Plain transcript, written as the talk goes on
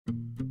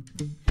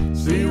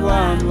See why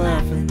I'm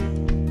laughing,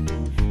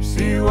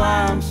 see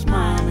why I'm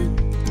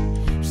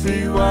smiling,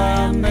 see why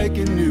I'm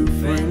making new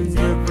friends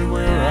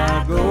everywhere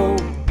I go.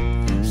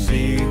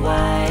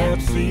 CYO.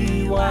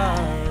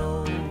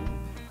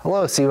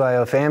 Hello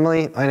CYO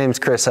family, my name is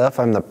Chris Huff.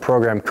 I'm the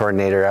program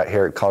coordinator out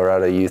here at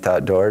Colorado Youth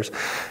Outdoors,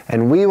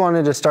 and we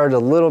wanted to start a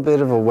little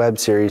bit of a web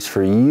series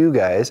for you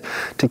guys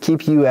to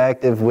keep you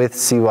active with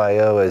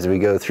CYO as we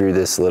go through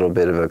this little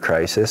bit of a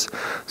crisis.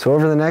 So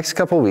over the next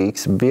couple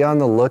weeks, be on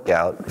the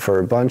lookout for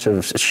a bunch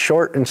of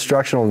short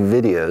instructional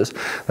videos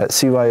that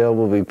CYO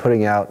will be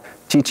putting out,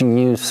 teaching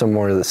you some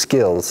more of the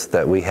skills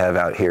that we have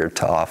out here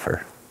to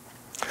offer.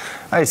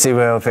 Hi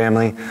CYO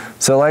family.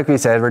 So like we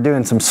said, we're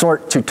doing some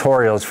short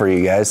tutorials for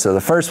you guys. So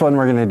the first one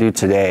we're going to do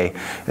today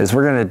is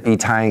we're going to be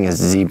tying a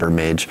zebra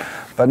midge.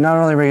 But not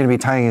only are we going to be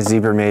tying a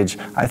zebra midge,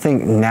 I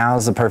think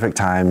now's the perfect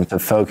time to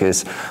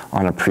focus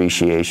on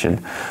appreciation.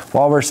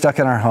 While we're stuck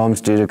in our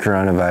homes due to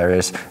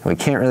coronavirus, and we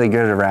can't really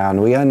get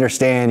around, we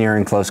understand you're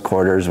in close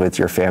quarters with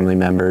your family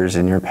members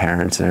and your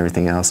parents and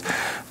everything else.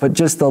 But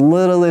just the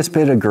littlest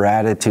bit of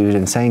gratitude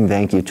and saying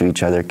thank you to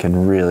each other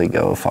can really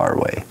go a far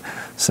way.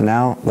 So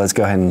now let's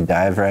go ahead and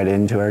dive right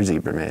into our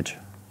zebra midge.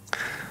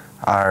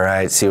 All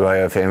right,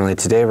 CYO family,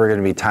 today we're going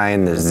to be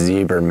tying the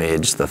zebra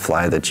midge, the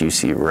fly that you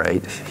see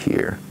right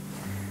here.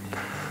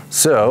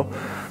 So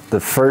the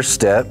first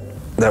step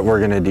that we're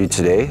going to do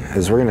today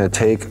is we're going to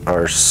take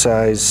our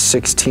size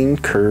 16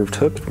 curved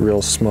hook,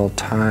 real small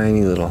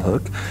tiny little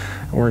hook,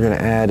 and we're going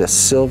to add a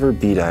silver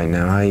bead eye.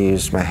 Now I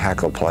used my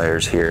hackle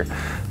pliers here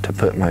to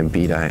put my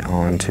bead eye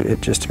onto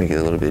it just to make it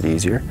a little bit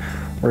easier.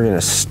 We're going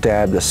to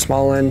stab the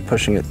small end,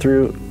 pushing it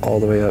through all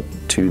the way up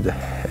to the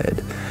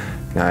head.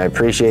 Now I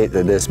appreciate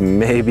that this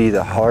may be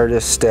the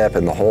hardest step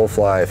in the whole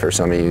fly for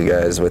some of you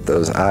guys with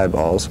those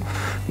eyeballs,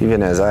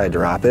 even as I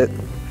drop it.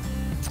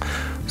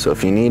 So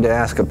if you need to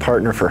ask a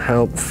partner for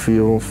help,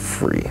 feel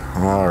free.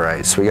 All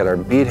right, so we got our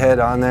bead head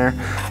on there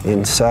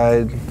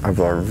inside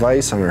of our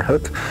vise on our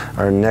hook.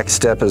 Our next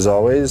step, as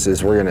always,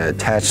 is we're going to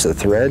attach the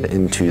thread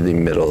into the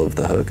middle of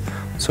the hook.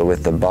 So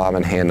with the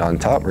bobbin hand on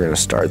top, we're going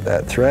to start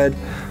that thread,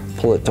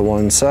 pull it to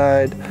one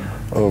side,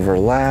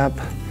 overlap,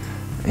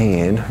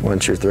 and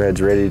once your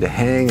thread's ready to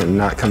hang and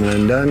not coming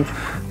undone,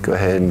 go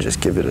ahead and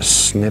just give it a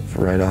snip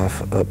right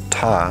off up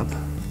top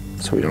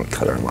so we don't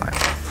cut our line.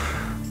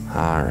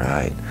 All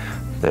right,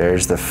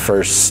 there's the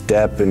first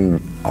step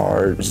in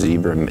our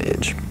zebra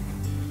midge.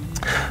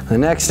 The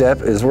next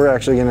step is we're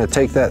actually going to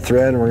take that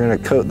thread and we're going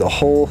to coat the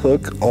whole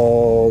hook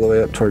all the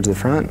way up towards the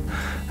front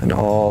and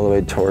all the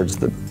way towards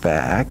the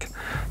back,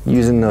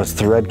 using those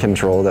thread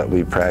control that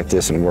we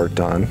practiced and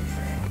worked on.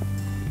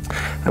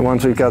 And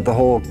once we've got the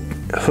whole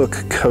hook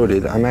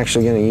coated, I'm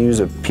actually going to use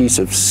a piece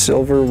of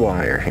silver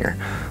wire here.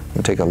 I'm going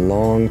to take a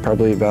long,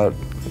 probably about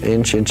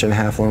inch and a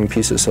half long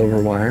piece of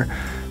silver wire.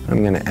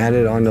 I'm going to add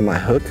it onto my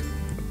hook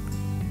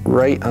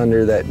right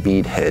under that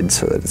bead head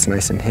so that it's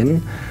nice and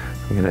hidden.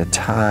 I'm going to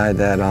tie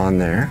that on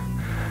there,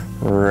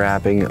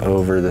 wrapping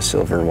over the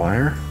silver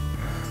wire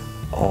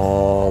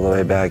all the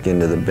way back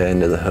into the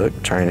bend of the hook,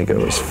 trying to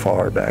go as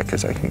far back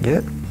as I can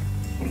get.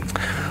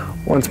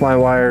 Once my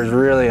wire is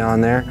really on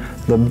there,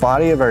 the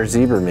body of our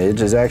zebra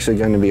midge is actually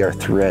going to be our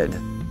thread.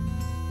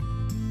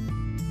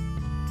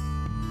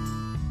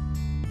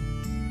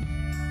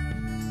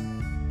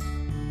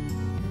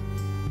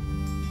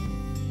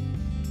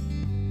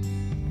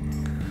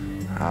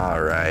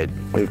 All right,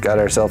 we've got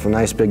ourselves a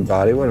nice big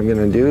body. What I'm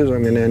going to do is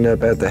I'm going to end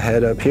up at the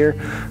head up here.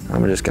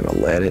 I'm just going to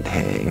let it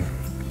hang.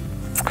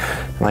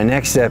 My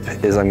next step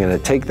is I'm going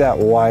to take that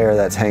wire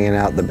that's hanging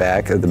out the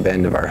back of the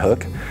bend of our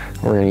hook.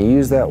 We're going to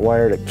use that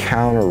wire to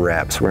counter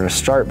wrap. So we're going to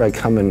start by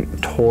coming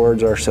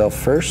towards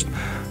ourselves first,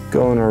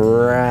 going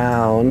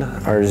around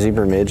our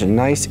zebra midge in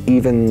nice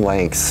even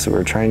lengths. So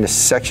we're trying to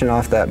section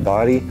off that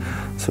body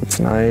so it's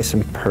nice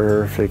and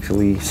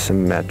perfectly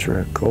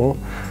symmetrical.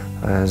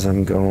 As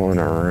I'm going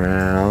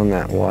around,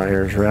 that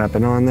wire's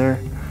wrapping on there.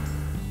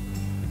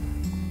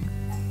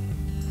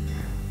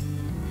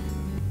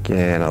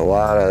 Again, a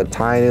lot of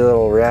tiny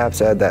little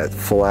wraps, add that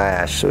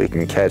flash so we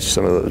can catch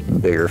some of those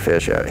bigger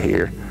fish out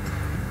here.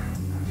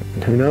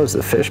 And who knows,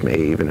 the fish may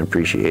even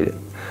appreciate it.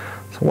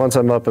 So once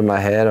I'm up in my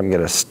head, I'm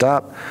going to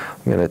stop.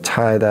 I'm going to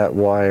tie that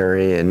wire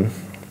in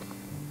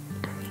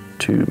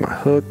to my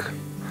hook.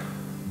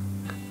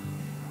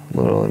 A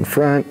little in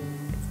front,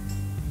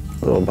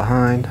 a little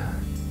behind.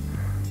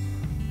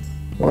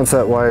 Once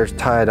that wire's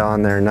tied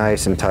on there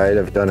nice and tight,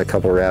 I've done a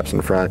couple wraps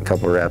in front, a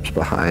couple wraps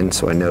behind,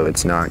 so I know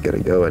it's not going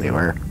to go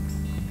anywhere.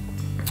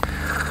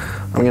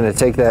 I'm going to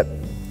take that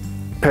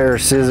pair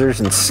of scissors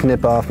and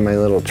snip off my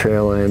little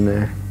trail end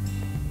there.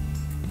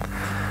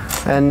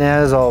 And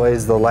as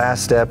always, the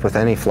last step with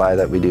any fly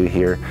that we do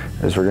here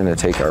is we're going to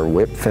take our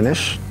whip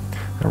finish,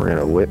 and we're going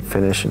to whip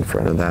finish in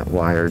front of that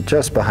wire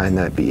just behind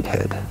that bead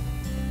head.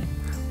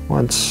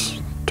 Once,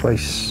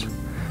 twice,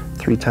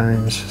 3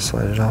 times,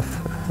 slide it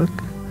off the hook.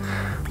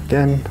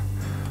 Again,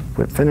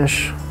 whip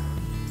finish,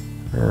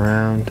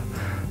 around,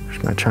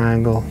 there's my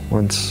triangle,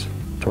 once,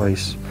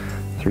 twice,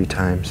 3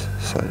 times,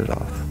 slide it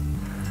off,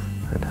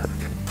 and hook.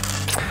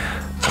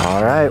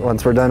 All right,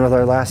 once we're done with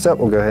our last step,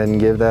 we'll go ahead and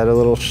give that a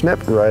little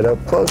snip right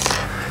up close.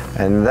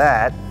 And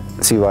that,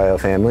 CYO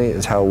family,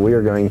 is how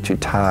we're going to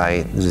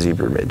tie the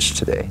zebra midge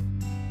today.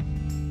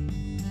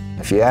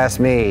 If you ask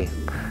me,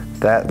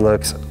 that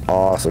looks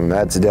awesome.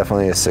 That's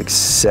definitely a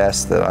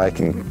success that I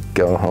can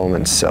go home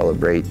and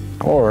celebrate,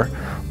 or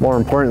more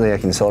importantly, I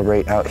can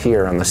celebrate out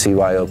here on the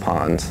CYO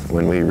ponds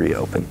when we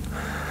reopen.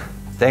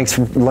 Thanks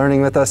for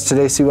learning with us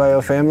today,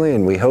 CYO family,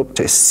 and we hope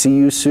to see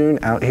you soon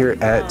out here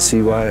at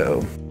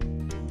CYO.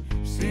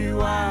 See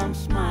why I'm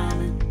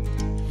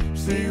smiling,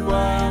 see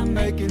why I'm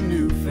making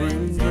new